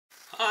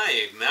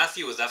Hi,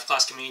 Matthew with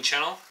F-Class Community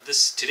Channel.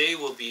 Today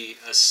will be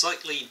a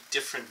slightly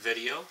different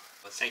video,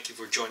 but thank you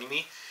for joining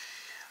me.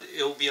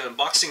 It will be an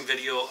unboxing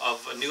video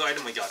of a new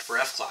item we got for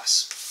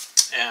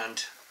F-Class.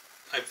 And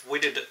I've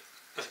waited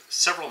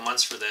several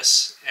months for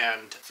this.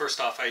 And first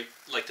off, I'd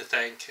like to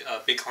thank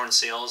Bighorn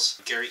Sales,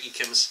 Gary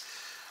Eakins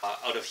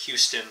out of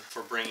Houston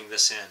for bringing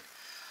this in.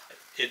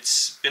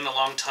 It's been a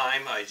long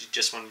time. I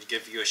just wanted to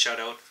give you a shout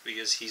out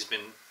because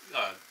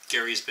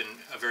Gary's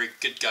been a very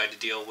good guy to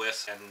deal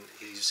with, and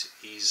he's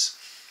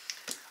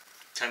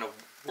kind of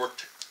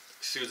worked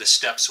through the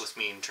steps with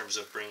me in terms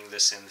of bringing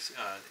this in.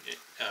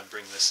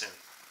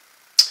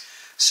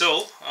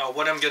 So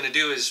what I'm going to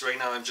do is right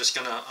now I'm just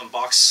going to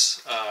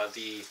unbox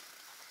the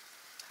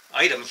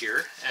item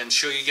here and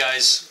show you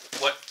guys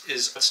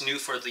what's new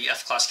for the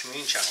F-Class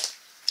Community Channel.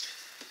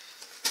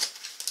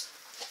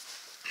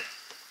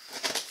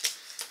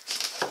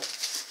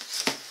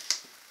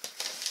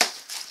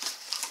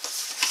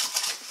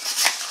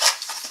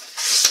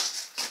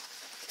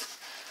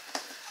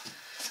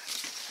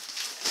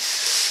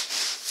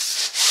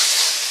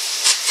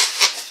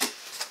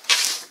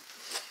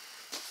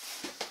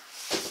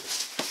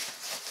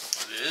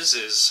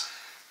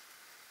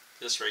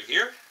 This right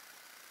here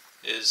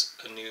is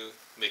a new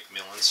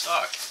McMillan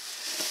stock.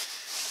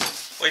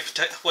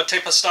 What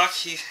type of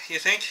stock you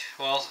think?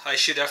 Well, I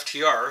shoot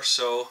FTR,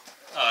 so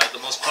the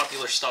most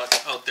popular stock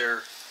out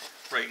there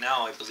right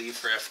now, I believe,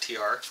 for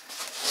FTR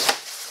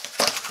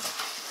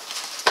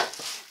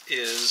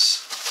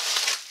is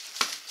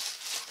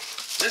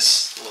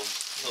this little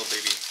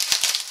baby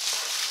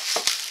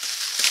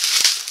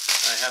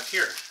I have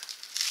here.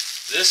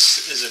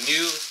 This is a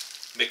new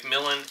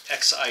McMillan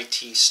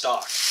eXIT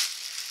stock,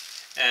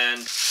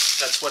 and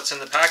that's what's in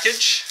the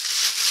package.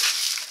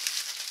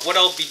 What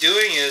I'll be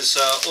doing is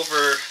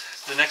over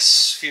the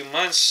next few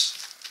months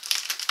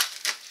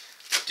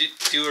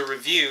do a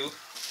review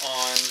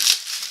on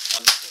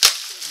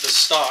the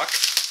stock,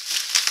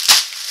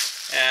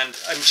 and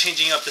I'm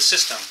changing up the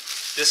system.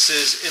 This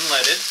is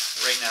inletted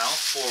right now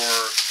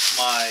for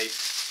my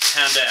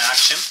Panda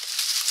action.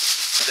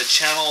 The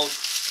channel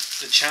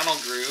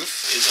groove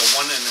is a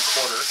 1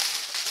 1/4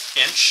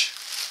 inch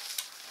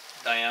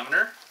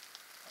diameter,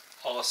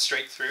 all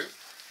straight through,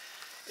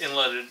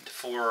 inletted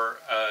for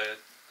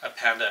a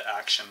Panda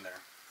action there.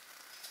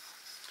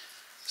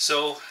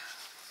 So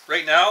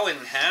right now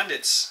in hand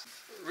it's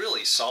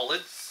really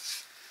solid.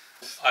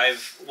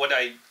 What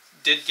I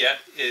did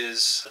get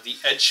is the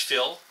edge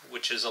fill,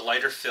 which is a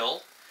lighter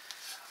fill,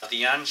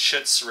 the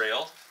Anschutz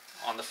rail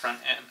on the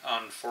front end,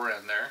 on the fore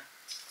end there,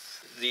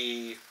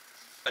 the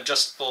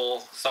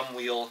adjustable thumb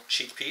wheel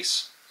cheek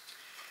piece.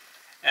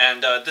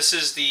 And this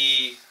is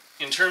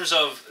in terms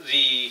of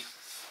the,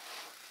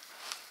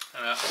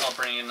 I'll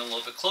bring it in a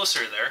little bit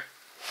closer there.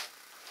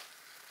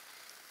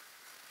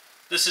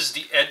 This is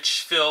the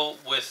edge fill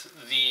with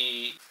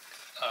the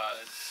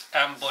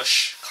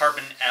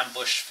carbon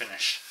ambush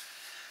finish.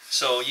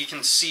 So you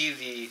can see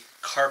the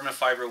carbon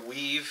fiber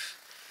weave,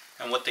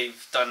 and what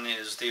they've done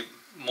is they've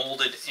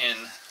molded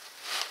in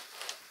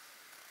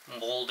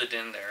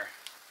there.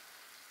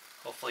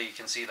 Hopefully you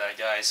can see that,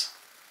 guys.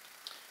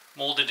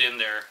 Molded in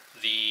there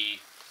the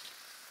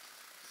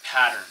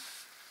pattern.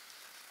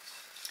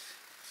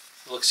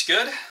 Looks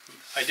good.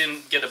 I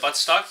didn't get a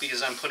buttstock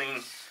because I'm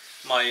putting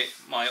my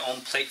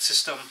own plate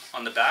system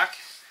on the back.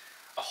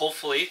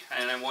 Hopefully,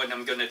 and then what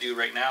I'm going to do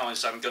right now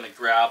is I'm going to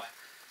grab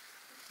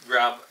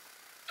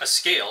a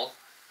scale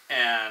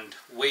and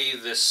weigh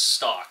this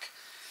stock.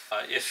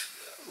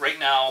 Right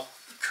now,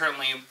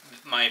 currently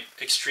my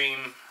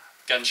extreme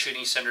gun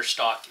shooting center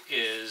stock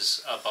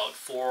is about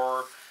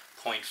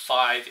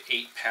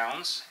 4.58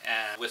 pounds,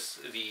 and with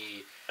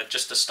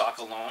just the stock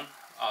alone,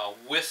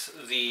 with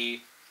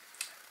the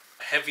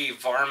heavy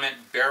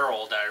varmint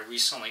barrel that I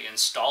recently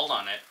installed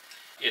on it,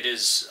 it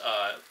is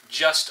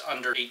just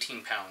under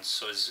 18 pounds,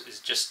 so it's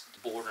just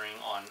bordering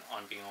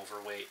on being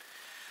overweight.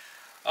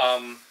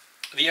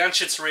 The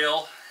Anschutz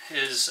rail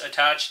is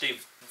attached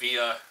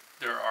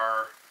there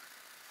are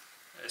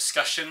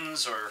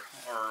escutcheons or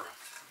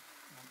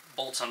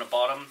bolts on the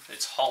bottom.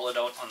 It's hollowed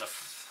out on the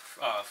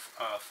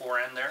fore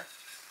end there.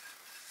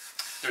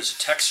 There's a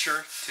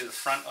texture to the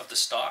front of the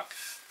stock,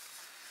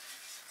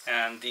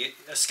 and the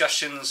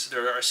escutcheons,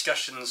 there are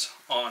escutcheons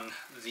on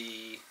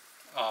the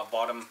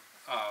bottom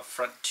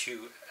front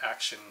two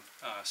action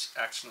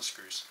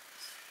screws.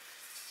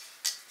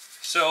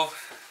 So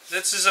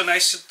this is a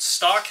nice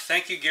stock.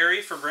 Thank you,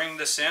 Gary, for bringing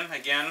this in.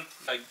 Again,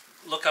 I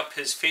look up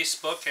his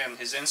Facebook and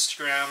his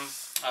Instagram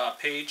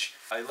page.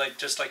 I'd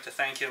just like to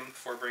thank him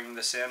for bringing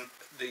this in.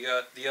 The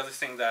other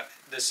thing that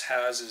this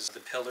has is the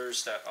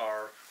pillars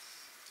are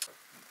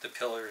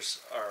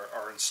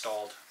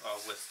installed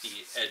with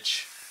the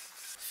edge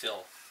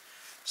fill.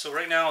 So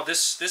right now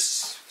this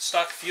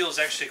stock feels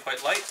actually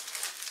quite light.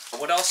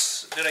 What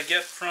else did I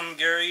get from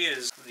Gary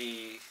is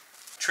the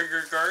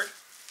trigger guard,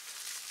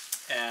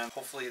 and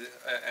hopefully,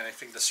 and I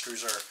think the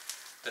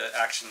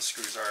action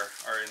screws are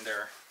in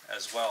there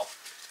as well.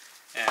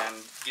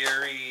 And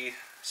Gary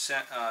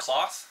sent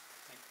cloth,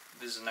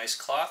 This is a nice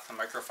cloth, a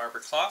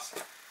microfiber cloth.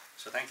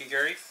 So thank you,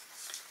 Gary.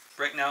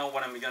 Right now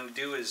what I'm going to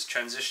do is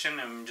transition.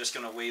 I'm just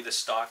going to weigh the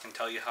stock and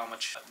tell you how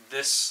much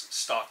this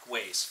stock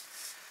weighs.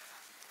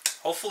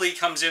 Hopefully it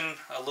comes in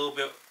a little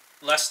bit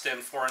less than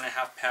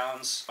 4.5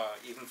 pounds,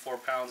 even 4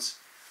 pounds,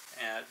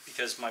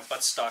 because my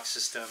buttstock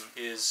system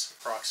is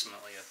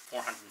approximately at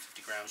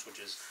 450 grams, which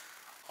is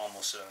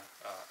almost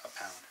a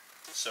pound.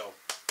 So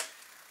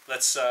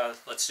let's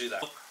do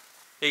that.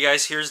 Hey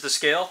guys, here's the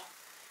scale,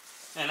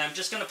 and I'm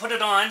just going to put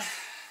it on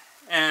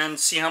and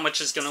see how much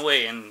it's going to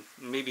weigh, and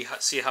maybe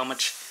see how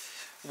much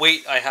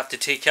weight I have to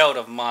take out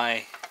of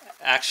my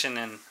action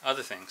and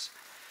other things.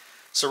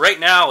 So right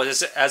now,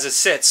 as it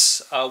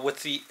sits,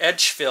 with the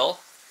edge fill,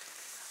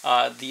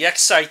 the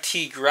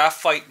eXIT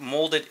graphite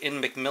molded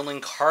in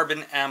McMillan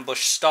carbon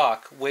ambush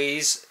stock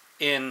weighs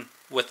in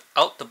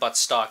without the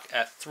buttstock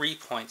at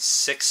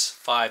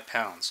 3.65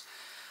 pounds.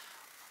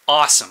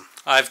 Awesome.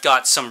 I've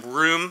got some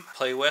room to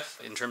play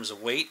with in terms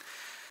of weight.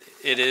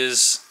 It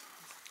is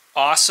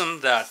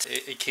awesome that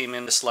it came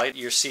in this light.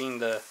 You're seeing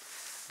the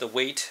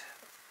weight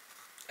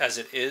as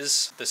it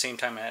is at the same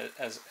time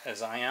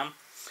as I am.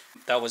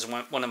 That was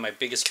one of my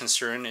biggest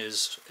concern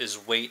is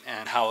weight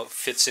and how it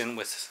fits in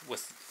with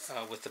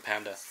the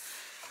Panda.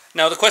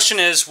 Now the question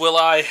is, will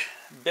I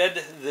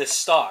bed this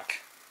stock?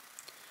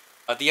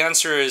 The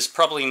answer is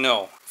probably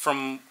no.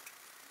 From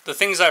the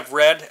things I've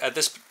read at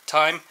this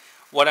time,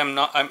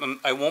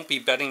 I won't be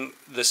bedding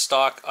the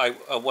stock.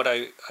 What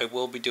I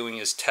will be doing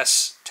is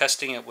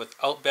testing it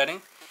without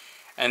bedding,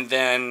 and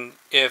then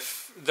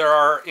if there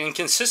are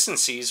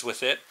inconsistencies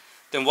with it,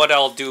 then what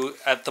I'll do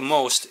at the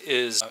most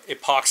is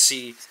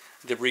epoxy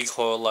the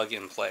recoil lug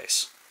in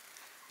place,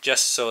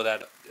 just so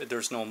that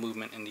there's no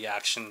movement in the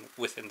action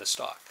within the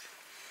stock.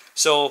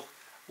 So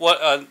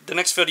what the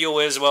next video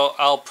is, well,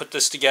 I'll put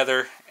this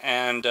together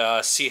and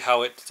see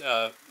how it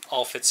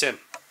all fits in.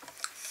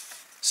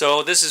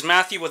 So this is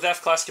Matthew with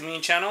F-Class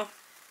Community Channel,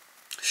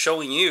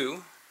 showing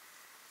you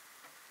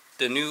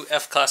the new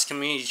F-Class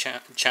Community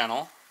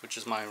Channel, which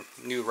is my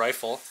new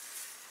rifle,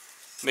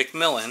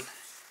 McMillan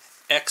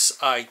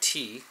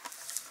eXIT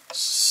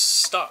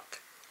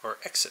stock, or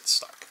eXIT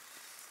stock.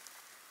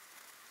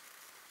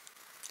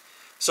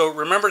 So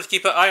remember to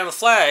keep an eye on the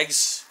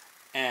flags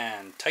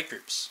and tight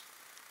groups.